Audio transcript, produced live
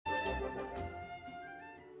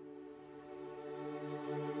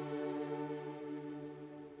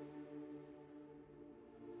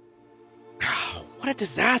What a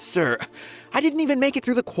disaster. I didn't even make it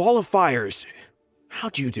through the qualifiers.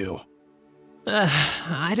 How'd you do?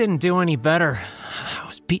 I didn't do any better. I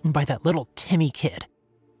was beaten by that little Timmy kid.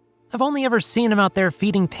 I've only ever seen him out there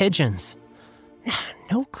feeding pigeons.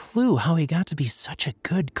 No clue how he got to be such a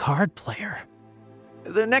good card player.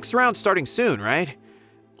 The next round's starting soon, right?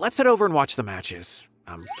 Let's head over and watch the matches.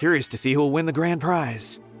 I'm curious to see who'll win the grand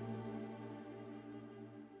prize.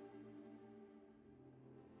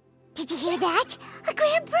 Did you hear that? A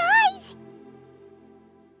grand prize!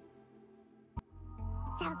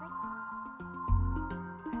 Sounds like...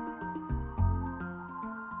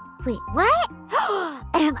 Wait, what?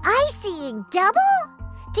 Am I seeing double?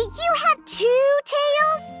 Do you have 2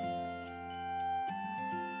 tails?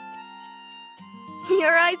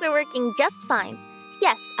 Your eyes are working just fine.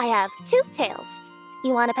 Yes, I have 2 tails.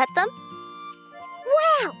 You want to pet them?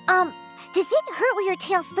 Wow, does it hurt when your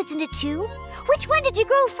tail splits into 2? Which one did you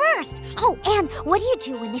grow first? Oh, and what do you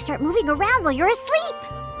do when they start moving around while you're asleep?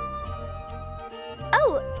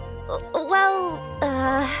 Oh, well,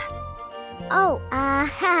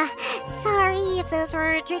 sorry if those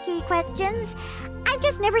were tricky questions. I've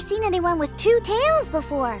just never seen anyone with 2 tails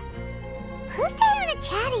before. Who's Diona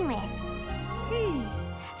chatting with?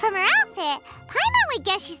 From her outfit, Paimon would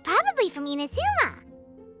guess she's probably from Inazuma.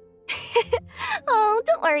 Oh,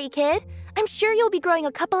 don't worry, kid. I'm sure you'll be growing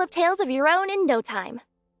a couple of tails of your own in no time.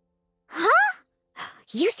 Huh?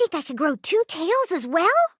 You think I could grow 2 tails as well?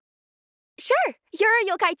 Sure, you're a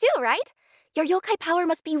yokai too, right? Your yokai power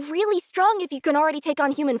must be really strong if you can already take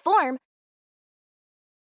on human form.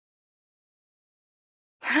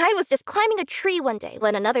 I was just climbing a tree one day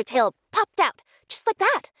when another tail popped out, just like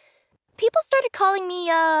that. People started calling me,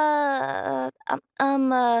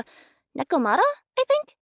 Nekomata, I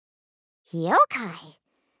think? Yokai?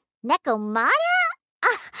 Nekomata?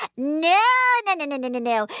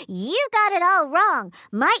 No. You got it all wrong.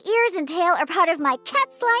 My ears and tail are part of my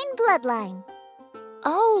cat's line bloodline.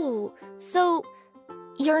 Oh, so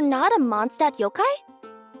you're not a Mondstadt yokai?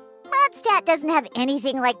 Mondstadt doesn't have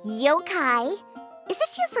anything like yokai. Is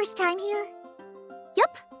this your first time here?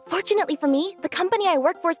 Yep. Fortunately for me, the company I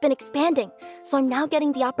work for has been expanding, so I'm now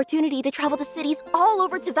getting the opportunity to travel to cities all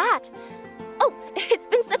over Teyvat. Oh, it's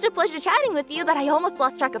been such a pleasure chatting with you that I almost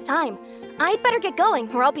lost track of time. I'd better get going,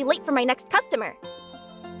 or I'll be late for my next customer.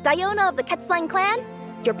 Diona of the Quetzline clan,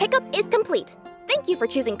 your pickup is complete. Thank you for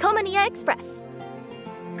choosing Komaniya Express.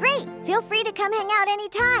 Great! Feel free to come hang out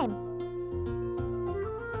anytime.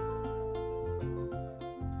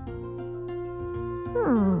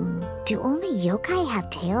 Do only yokai have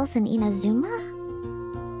tails in Inazuma?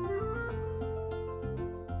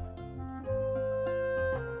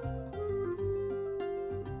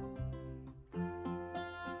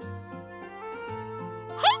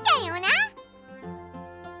 Hey, Diona!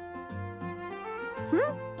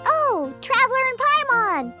 Oh, Traveler and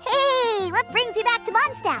Paimon! Hey, what brings you back to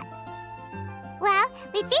Mondstadt? Well,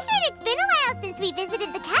 we figured it's been a while since we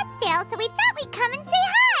visited the Cat's-tail, so we thought we'd come and say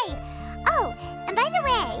hi! Oh, and by the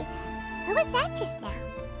way, who was that just now?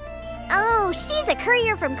 Oh, she's a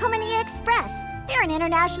courier from Komaniya Express. They're an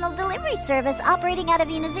international delivery service operating out of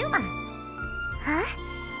Inazuma. Huh?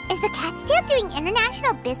 Is the Cat's-tail doing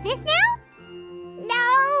international business now?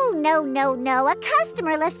 No. A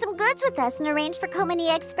customer left some goods with us and arranged for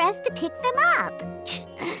Komaniya Express to pick them up.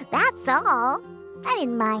 That's all. I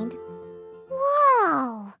didn't mind.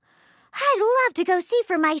 Whoa! I'd love to go see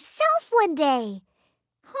for myself one day.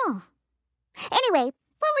 Anyway,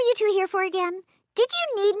 what were you two here for again? Did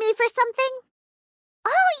you need me for something?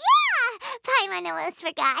 Oh, yeah! Paimon almost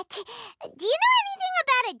forgot. Do you know anything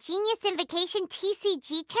about a Genius Invocation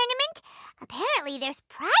TCG tournament? Apparently there's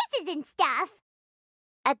prizes and stuff.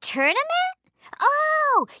 A tournament?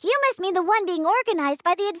 Oh, you must mean the one being organized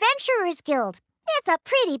by the Adventurers Guild. It's a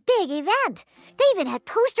pretty big event. They even had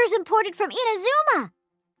posters imported from Inazuma.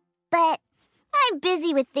 But I'm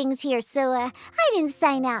busy with things here, so I didn't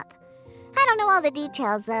sign up. I don't know all the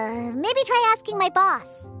details. Maybe try asking my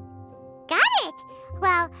boss. Got it.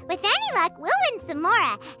 Well, with any luck, we'll win some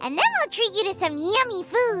more, and then we'll treat you to some yummy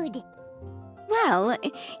food. Well,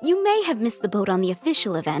 you may have missed the boat on the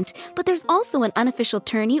official event, but there's also an unofficial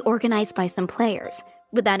tourney organized by some players.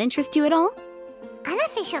 Would that interest you at all?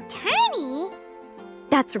 Unofficial tourney?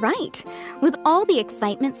 That's right. With all the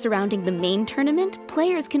excitement surrounding the main tournament,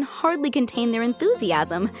 players can hardly contain their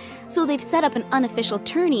enthusiasm, so they've set up an unofficial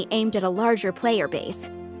tourney aimed at a larger player base.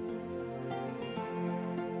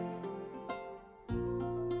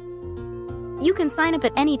 You can sign up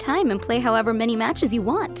at any time and play however many matches you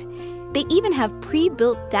want. They even have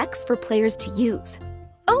pre-built decks for players to use.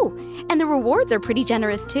 Oh, and the rewards are pretty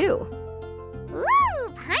generous too.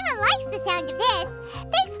 Ooh, Paimon likes the sound of this.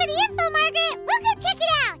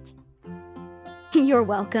 You're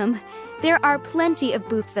welcome. There are plenty of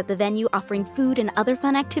booths at the venue offering food and other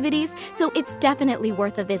fun activities, so it's definitely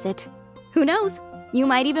worth a visit. Who knows? You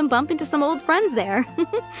might even bump into some old friends there.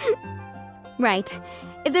 Right.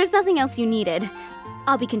 If there's nothing else you needed,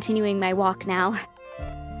 I'll be continuing my walk now.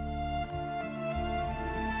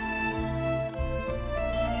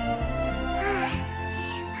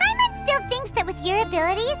 Paimon still thinks that with your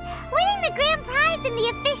abilities, winning the grand prize in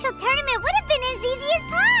the official tournament would have been as easy as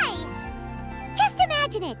pie. Just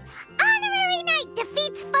imagine it. Honorary Knight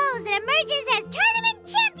defeats foes and emerges as tournament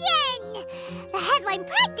champion! The headline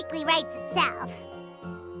practically writes itself.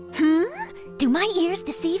 Do my ears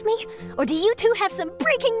deceive me? Or do you two have some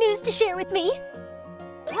breaking news to share with me?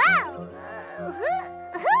 Whoa!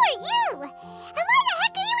 Who are you? And why the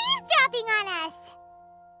heck are you eavesdropping on us?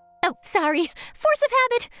 Oh, sorry. Force of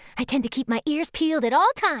habit. I tend to keep my ears peeled at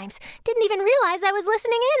all times. Didn't even realize I was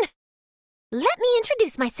listening in. Let me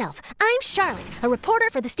introduce myself. I'm Charlotte, a reporter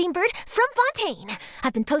for the Steambird from Fontaine.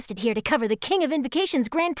 I've been posted here to cover the King of Invocations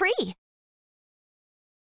Grand Prix.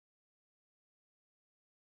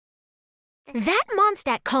 That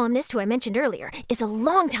Mondstadt columnist who I mentioned earlier is a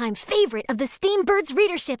longtime favorite of the Steambird's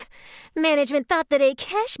readership. Management thought that a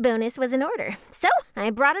cash bonus was in order, so I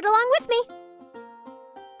brought it along with me.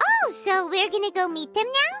 Oh, so we're gonna go meet them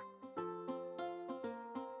now?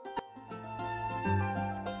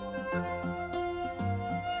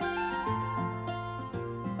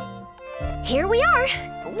 Here we are.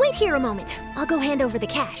 Wait here a moment. I'll go hand over the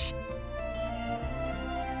cash.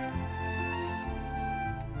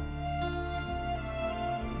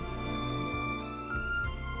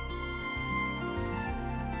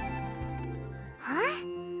 Huh?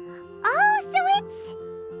 Oh, so it's...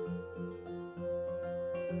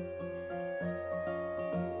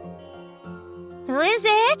 Who is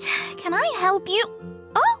it? Can I help you?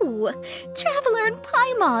 Oh, Traveler and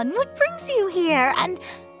Paimon, what brings you here? And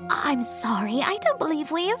I'm sorry, I don't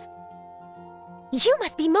believe we've... You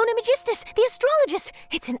must be Mona Magistus, the astrologist.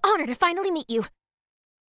 It's an honor to finally meet you.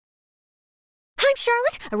 I'm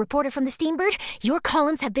Charlotte, a reporter from the Steambird. Your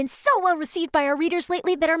columns have been so well received by our readers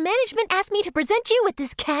lately that our management asked me to present you with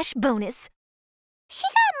this cash bonus. She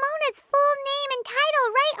got Mona's full name and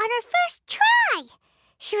title right on her first try.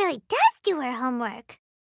 She really does do her homework.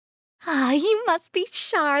 Ah, you must be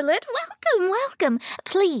Charlotte. Welcome, welcome.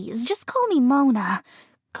 Please, just call me Mona.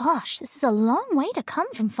 Gosh, this is a long way to come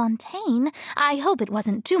from Fontaine. I hope it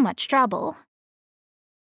wasn't too much trouble.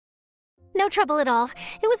 No trouble at all.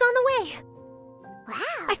 It was on the way.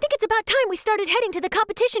 Wow. I think it's about time we started heading to the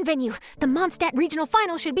competition venue. The Mondstadt regional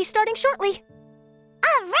final should be starting shortly.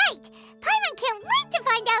 All right. Paimon can't wait to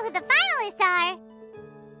find out who the finalists are.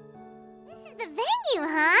 This is the venue,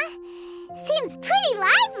 huh? Seems pretty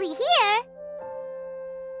lively here.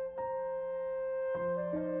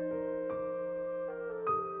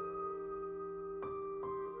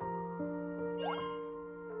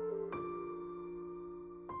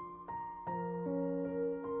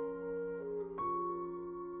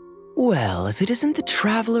 Well, if it isn't the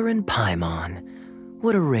Traveler and Paimon,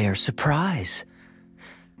 what a rare surprise.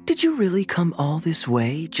 Did you really come all this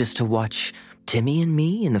way just to watch Timmy and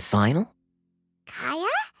me in the final? Kaya?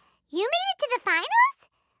 You made it to the finals?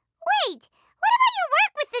 Wait, what about your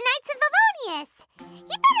work with the Knights of Favonius?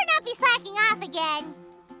 You better not be slacking off again.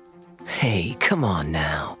 Hey, come on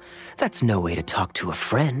now. That's no way to talk to a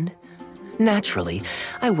friend. Naturally,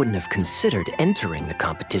 I wouldn't have considered entering the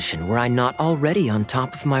competition were I not already on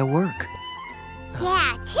top of my work.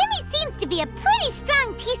 Yeah, Timmy seems to be a pretty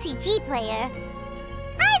strong TCG player.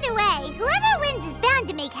 Either way, whoever wins is bound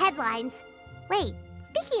to make headlines. Wait,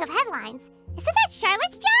 speaking of headlines, isn't that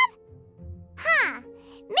Charlotte's job? Huh,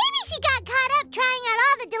 maybe she got caught up trying out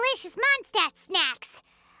all the delicious Mondstadt snacks.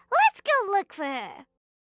 Let's go look for her.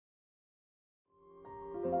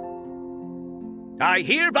 I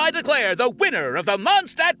hereby declare the winner of the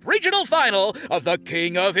Mondstadt Regional Final of the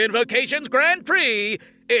King of Invocations Grand Prix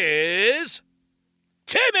is...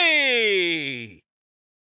 Timmy!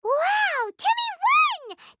 Wow, Timmy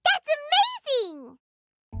won! That's amazing!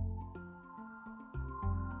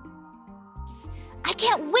 I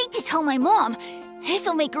can't wait to tell my mom.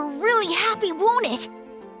 This'll make her really happy, won't it?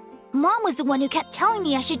 Mom was the one who kept telling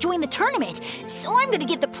me I should join the tournament, so I'm gonna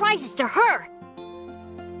give the prizes to her.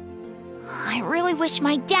 I really wish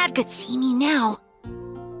my dad could see me now.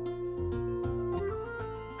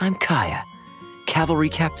 I'm Kaya, cavalry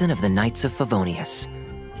captain of the Knights of Favonius.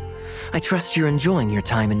 I trust you're enjoying your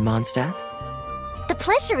time in Mondstadt? The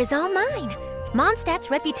pleasure is all mine. Mondstadt's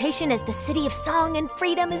reputation as the city of song and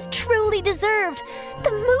freedom is truly deserved.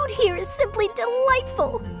 The mood here is simply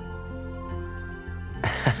delightful.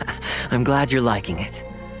 I'm glad you're liking it.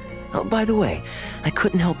 Oh, by the way, I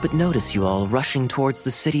couldn't help but notice you all rushing towards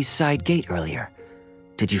the city's side gate earlier.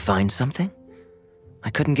 Did you find something? I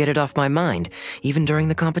couldn't get it off my mind, even during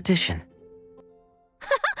the competition.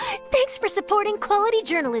 Thanks for supporting quality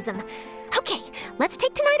journalism. Okay, let's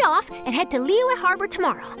take tonight off and head to Liyue Harbor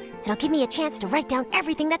tomorrow. It'll give me a chance to write down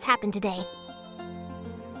everything that's happened today.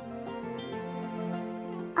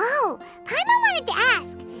 Oh, Paimon wanted to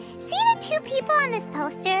ask. See the two people on this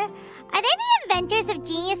poster? Are they the inventors of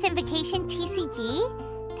Genius Invocation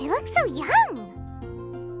TCG? They look so young.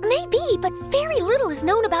 Maybe, but very little is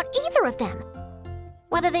known about either of them.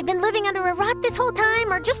 Whether they've been living under a rock this whole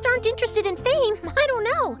time or just aren't interested in fame, I don't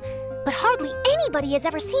know. But hardly anybody has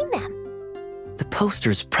ever seen them. The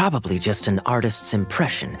poster's probably just an artist's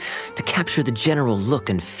impression to capture the general look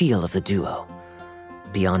and feel of the duo.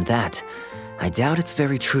 Beyond that, I doubt it's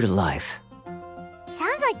very true to life.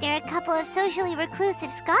 Sounds like they're a couple of socially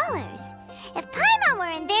reclusive scholars. If Paimon were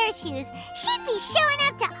in their shoes, she'd be showing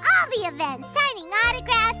up to all the events, signing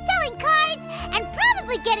autographs, selling cards, and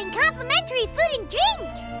probably getting complimentary food and drink.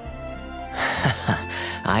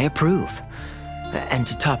 I approve. And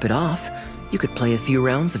to top it off, you could play a few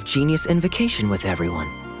rounds of Genius Invocation with everyone.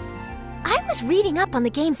 I was reading up on the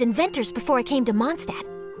game's inventors before I came to Mondstadt.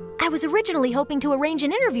 I was originally hoping to arrange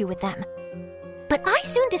an interview with them. But I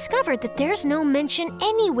soon discovered that there's no mention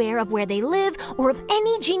anywhere of where they live or of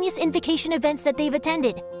any Genius Invocation events that they've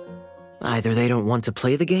attended. Either they don't want to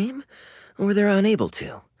play the game, or they're unable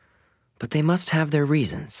to. But they must have their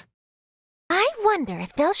reasons. I wonder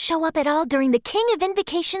if they'll show up at all during the King of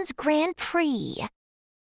Invocation's Grand Prix.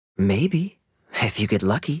 Maybe, if you get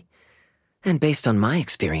lucky. And based on my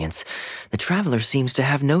experience, the Traveler seems to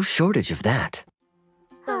have no shortage of that.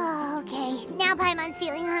 Oh, okay. Now Paimon's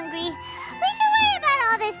feeling hungry. We can worry about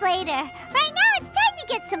all this later. Right now it's time to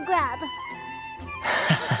get some grub.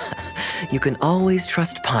 You can always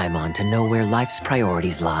trust Paimon to know where life's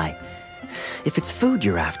priorities lie. If it's food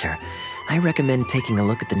you're after, I recommend taking a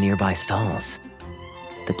look at the nearby stalls.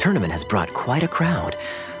 The tournament has brought quite a crowd,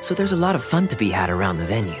 so there's a lot of fun to be had around the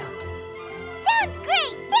venue. Sounds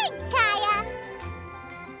great! Thanks, Kaya!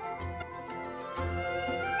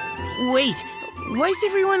 Wait, why is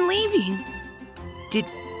everyone leaving? Did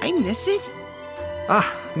I miss it?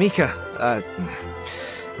 Ah, Mika.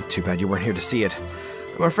 Too bad you weren't here to see it.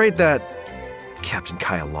 I'm afraid that Captain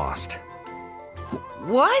Kaya lost.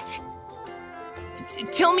 What?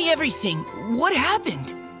 Tell me everything. What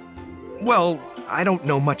happened? Well, I don't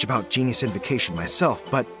know much about Genius Invocation myself,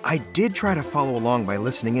 but I did try to follow along by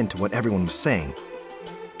listening in to what everyone was saying.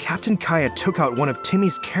 Captain Kaya took out one of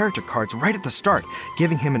Timmy's character cards right at the start,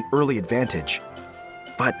 giving him an early advantage.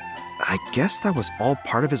 But I guess that was all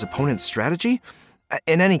part of his opponent's strategy?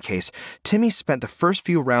 In any case, Timmy spent the first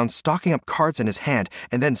few rounds stocking up cards in his hand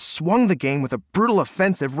and then swung the game with a brutal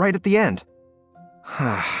offensive right at the end.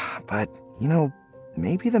 But, you know,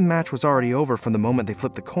 maybe the match was already over from the moment they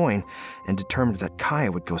flipped the coin and determined that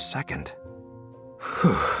Kaya would go second.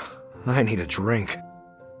 Whew, I need a drink.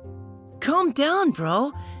 Calm down,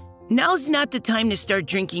 bro. Now's not the time to start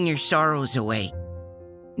drinking your sorrows away.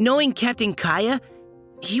 Knowing Captain Kaya,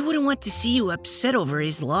 he wouldn't want to see you upset over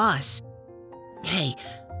his loss. Hey,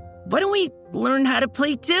 why don't we learn how to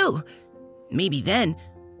play too? Maybe then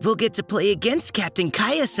we'll get to play against Captain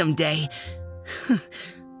Kaya someday.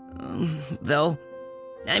 Though,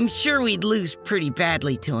 I'm sure we'd lose pretty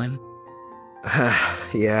badly to him.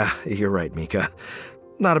 Yeah, you're right, Mika.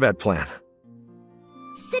 Not a bad plan.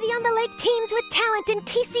 City on the Lake teams with talent in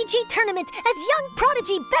TCG tournament as young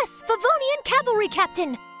prodigy best Favonian cavalry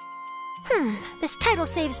captain. This title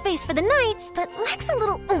saves face for the Knights, but lacks a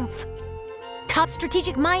little oomph. Top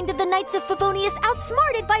strategic mind of the Knights of Favonius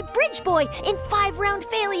outsmarted by Bridge Boy in 5-round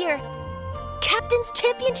failure. Captain's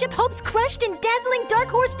championship hopes crushed in dazzling Dark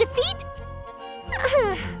Horse defeat?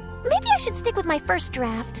 Maybe I should stick with my first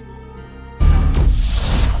draft.